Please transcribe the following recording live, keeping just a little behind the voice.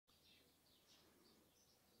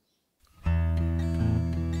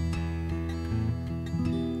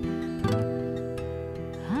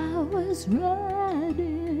was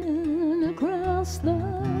riding across the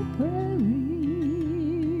prairie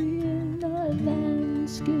in the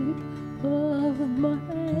landscape of my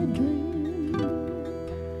dream,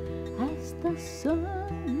 as the sunlight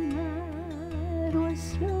was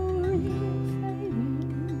slowly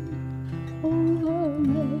fading over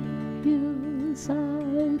the hills. I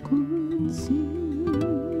could see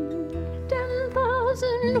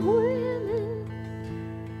 10,000 women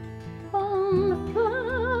on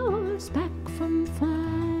horseback from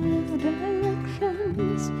 5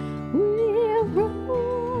 directions. We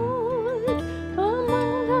rode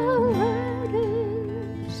among the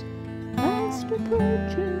riders, fast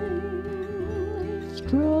approaching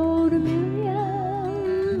Strode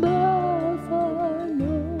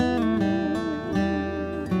buffalo.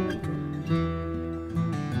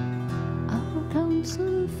 Our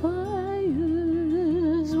council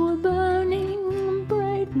fires were burning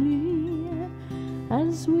brightly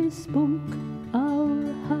as we spoke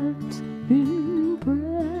our hearts in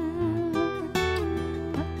prayer,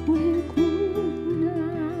 but we could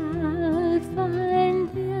not find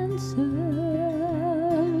the answer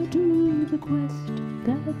to the quest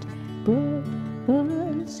that brought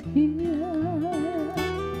us here.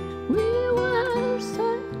 We were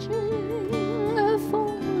searching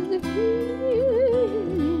for the feeling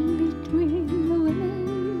between the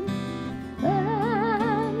women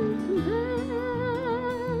and the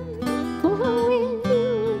men, for we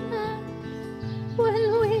knew that when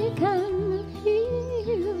we can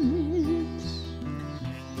feel it,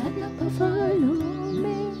 that the buffalo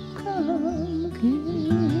may come again.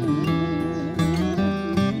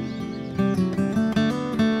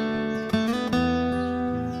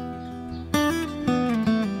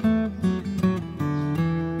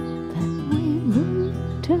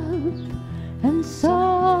 And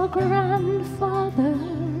saw grandfather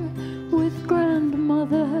with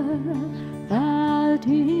grandmother at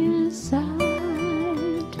his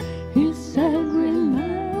side. He said,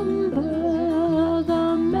 remember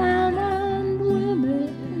the men and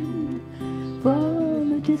women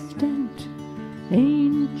from a distant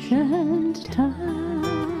ancient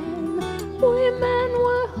time. Women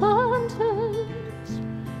were hunters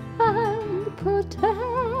and protectors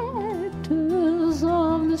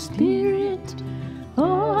of the spirit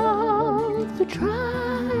of the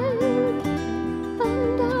tribe,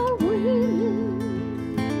 and our women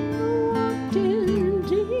walked in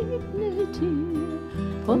dignity,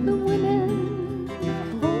 for the women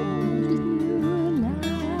hold new life.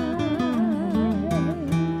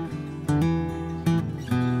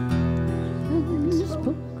 And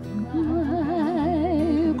spoke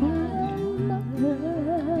my grandmother,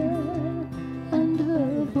 and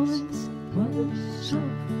her voice was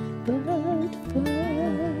soft but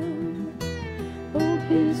firm. Oh,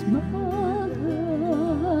 his mother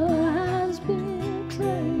has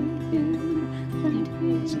betrayed him, and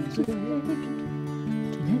he's afraid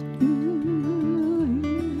to let you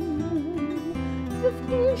in. If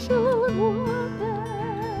he should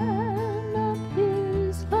open up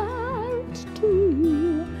his heart to you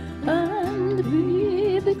and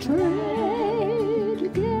be betrayed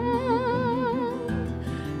again,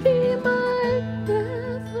 he might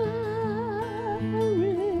never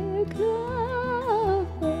recover.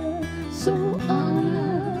 So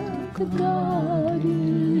honor the God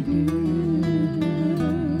in him.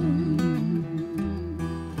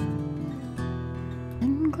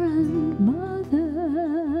 And grandmother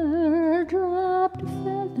dropped a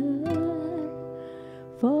feather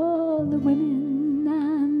for the women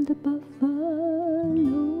and the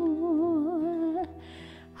buffalo,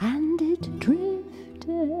 and it drifted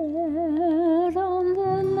on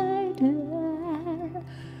the night air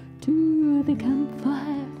to the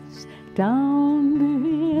campfires down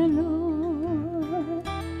below.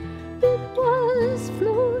 It was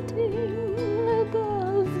floating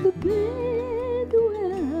above the bed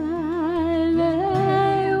where I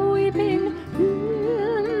lay weeping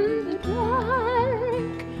in the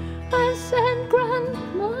dark. I said,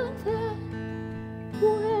 grandmother,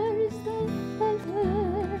 where is that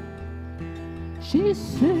feather? She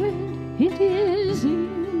said, it is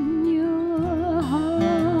in